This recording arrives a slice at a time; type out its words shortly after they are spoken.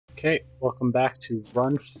Okay, welcome back to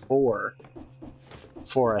Run 4.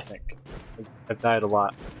 4, I think. I've died a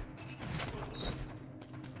lot.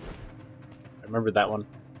 I remember that one.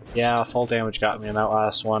 Yeah, fall damage got me in that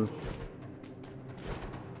last one.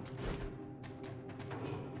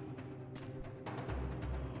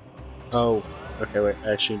 Oh, okay, wait,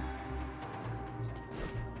 actually...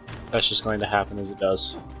 That's just going to happen as it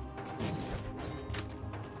does.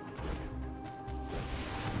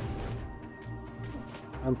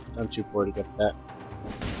 I'm too poor to get that.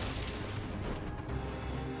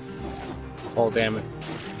 Fall damage.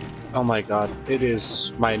 Oh my god, it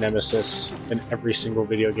is my nemesis in every single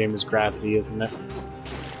video game is gravity, isn't it?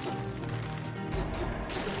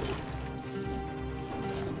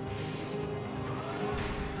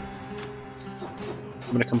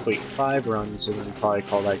 I'm gonna complete 5 runs and then probably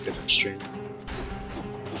call that good for stream.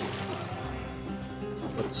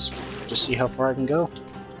 Let's just see how far I can go.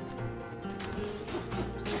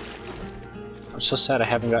 I'm so sad I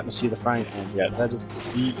haven't gotten to see the frying pans yet. That is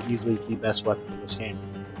easily the best weapon in this game.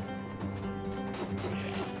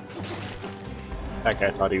 That guy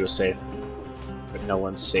thought he was safe, but no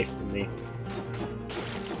one's safe than me.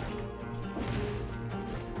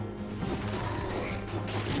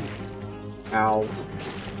 Ow.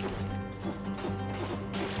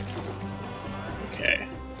 Okay.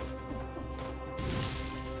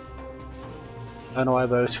 I don't know why,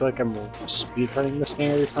 but I always feel like I'm speedrunning this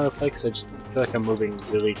game every time I play, because I just feel like I'm moving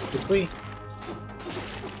really quickly.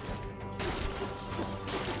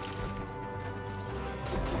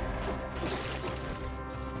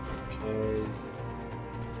 Okay.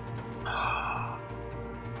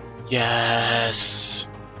 Yes!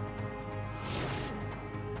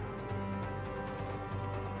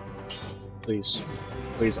 Please.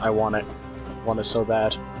 Please, I want it. I want it so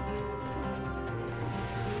bad.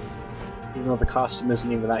 Even though the costume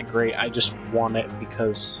isn't even that great, I just want it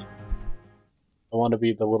because I want to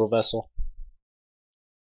be the little vessel.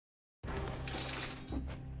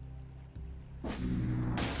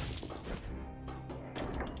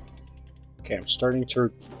 Okay, I'm starting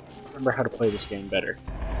to remember how to play this game better.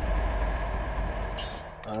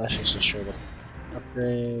 That's just a straight up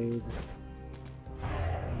upgrade.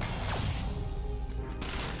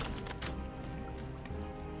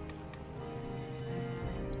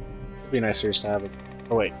 It'd be nicer just to have it.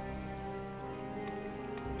 Oh wait.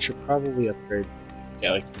 Should probably upgrade.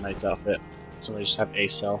 Yeah, like the knight's outfit. So we just have a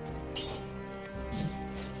cell.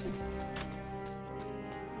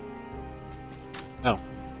 Oh.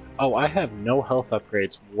 Oh, I have no health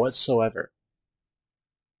upgrades whatsoever.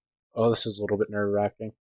 Oh, this is a little bit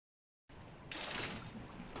nerve-wracking.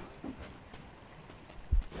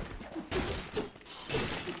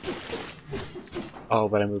 Oh,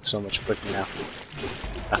 but I move so much quicker now.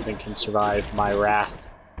 Nothing can survive my wrath.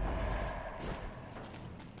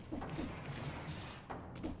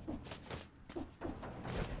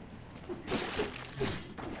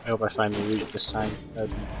 I hope I find the loot this time. That'd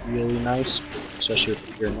be really nice, especially with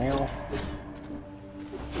the pure nail.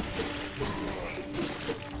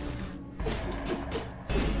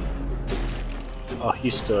 Oh, he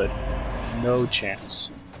stood. No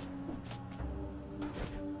chance.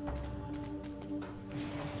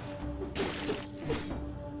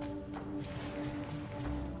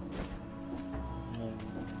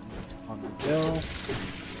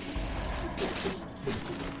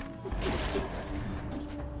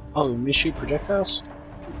 Oh, let me shoot projectiles?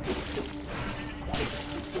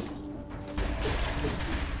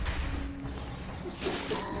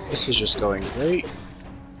 This is just going great.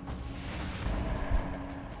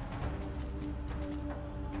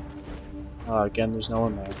 Again, there's no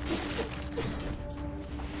one there.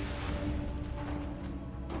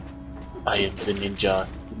 I am the ninja.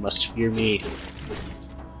 You must fear me.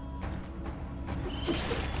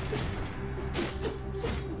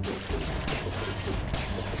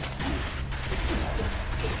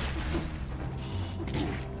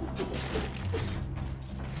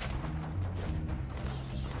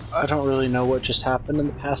 I don't really know what just happened in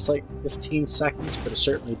the past like 15 seconds, but it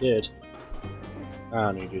certainly did. I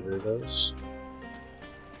don't need either of those.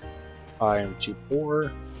 I am too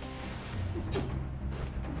poor.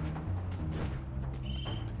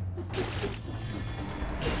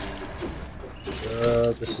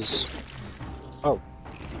 This is... Oh.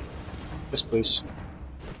 Yes, please.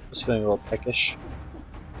 I was feeling a little peckish.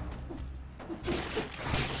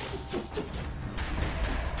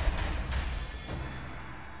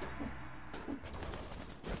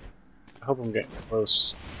 I hope I'm getting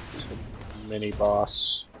close to the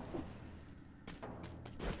mini-boss.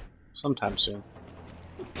 Sometime soon.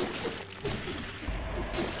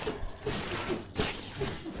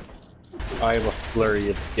 I have a flurry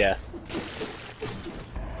of death.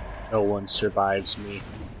 No one survives me.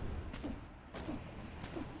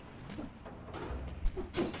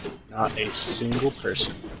 Not a single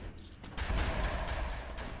person.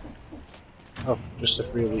 Oh, just a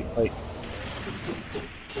free elite plate.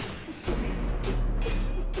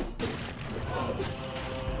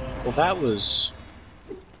 Well, that was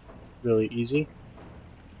really easy.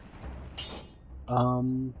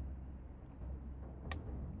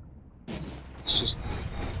 Let's just...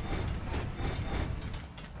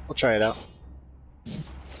 I'll try it out.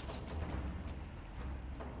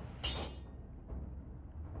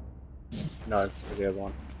 No, for the other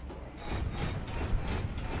one.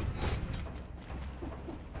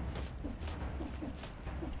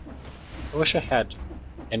 I wish I had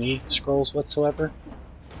any scrolls whatsoever.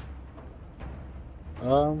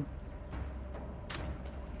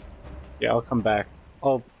 Yeah, I'll come back.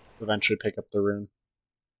 I'll eventually pick up the rune.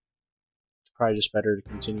 It's probably just better to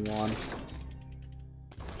continue on.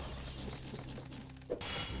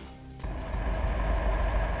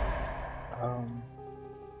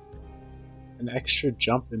 An extra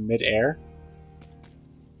jump in mid-air?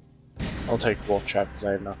 I'll take Wolf Trap because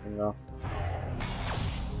I have nothing though.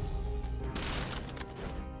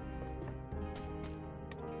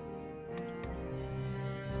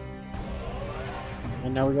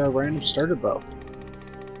 And now we got a random starter bow.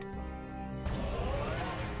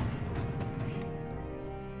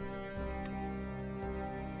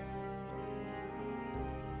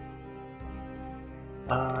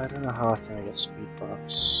 I don't know how often I get speed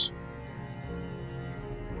buffs.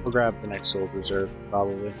 We'll grab the next Soul Reserve,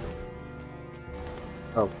 probably.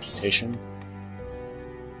 Oh, Mutation.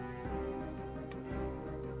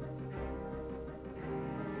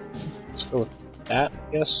 Let's go with that,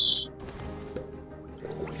 I guess.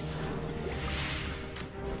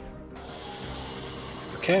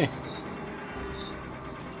 Okay.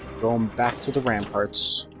 Going back to the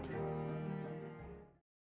ramparts.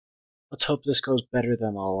 Let's hope this goes better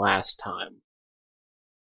than the last time.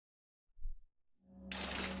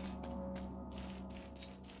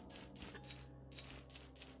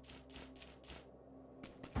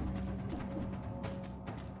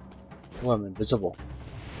 Oh, I'm invisible.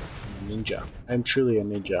 I'm a ninja. I'm truly a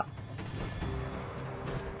ninja.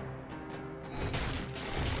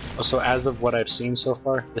 Also, as of what I've seen so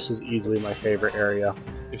far, this is easily my favorite area.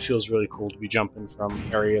 It feels really cool to be jumping from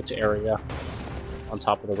area to area on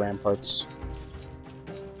top of the ramparts.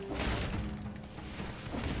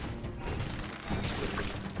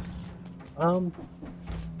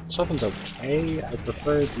 This weapon's okay. I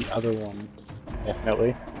prefer the other one,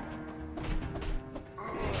 definitely.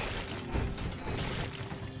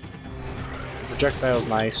 Projectile's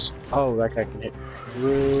nice. Oh, that guy can hit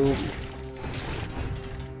through.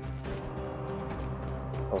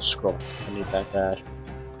 Oh, scroll. I need that bad.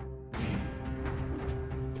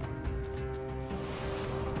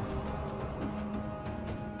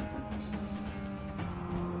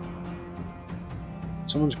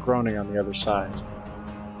 Someone's groaning on the other side.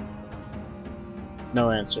 No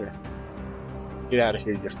answer. Get out of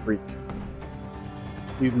here, you freak.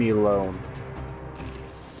 Leave me alone.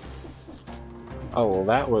 Oh, well,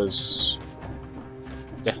 that was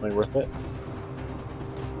definitely worth it.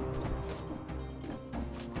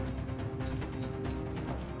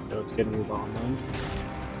 So let's get a move on then.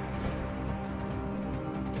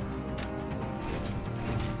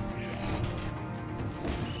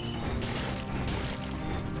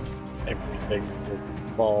 Everything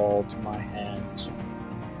will fall to my hand.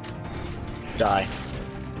 Die.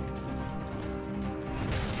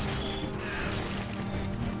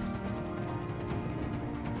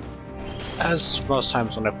 As most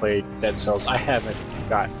times when I play Dead Cells, I haven't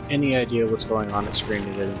got any idea what's going on screen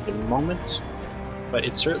at any given moment, but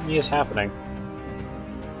it certainly is happening.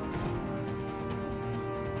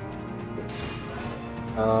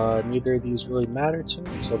 Neither of these really matter to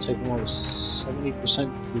me, so I'll take one with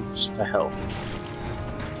 70% boost to health.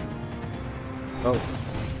 Oh.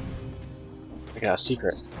 I got a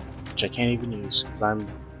secret, which I can't even use, because I'm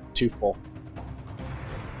too full.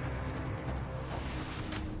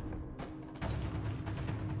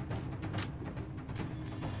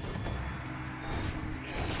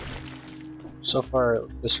 So far,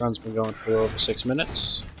 this run's been going for over 6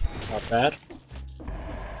 minutes. Not bad.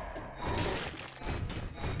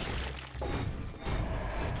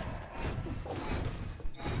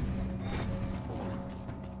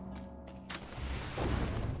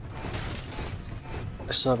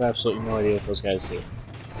 I still have absolutely no idea what those guys do.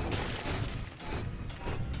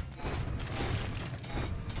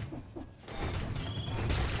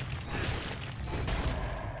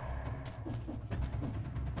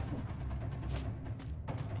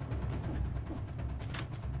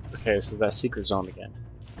 Okay, this is that secret zone again.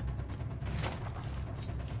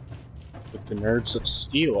 With the nerves of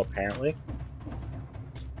steel, apparently.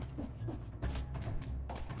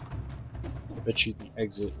 I bet you the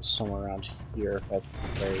exit is somewhere around here if that's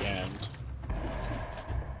the very end.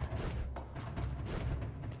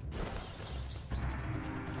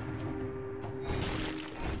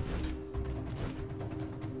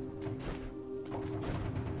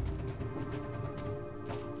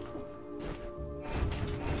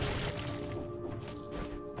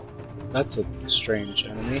 That's a strange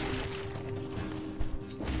enemy.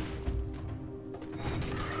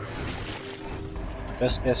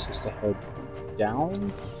 Best guess is to head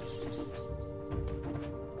down.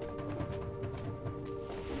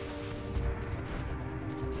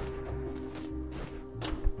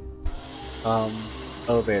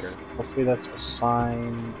 Elevator. Hopefully that's a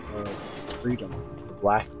sign of freedom. The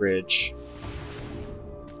Black Ridge.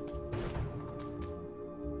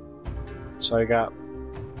 So I got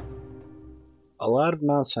a lot of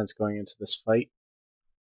nonsense going into this fight,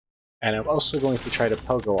 and I'm also going to try to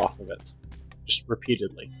pogo off of it, just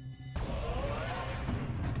repeatedly.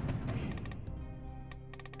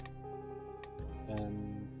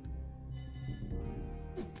 And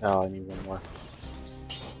oh, I need one more.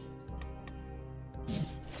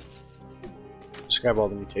 Just grab all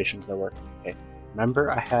the mutations that work. Okay,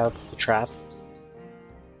 remember I have the trap.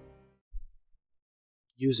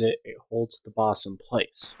 Use it, it holds the boss in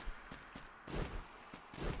place.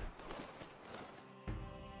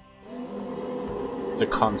 The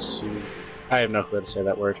Konsu. I have no clue how to say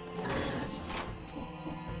that word.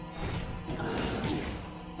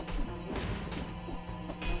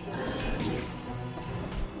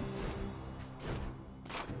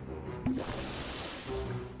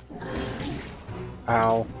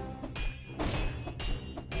 Ow.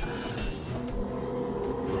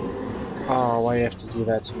 Oh, why do you have to do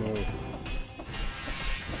that to me?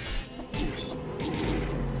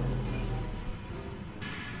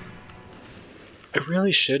 I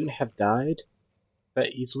really shouldn't have died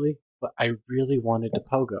that easily, but I really wanted to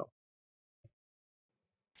pogo.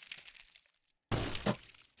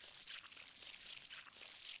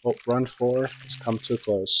 Well, run 4 has come to a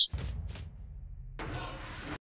close.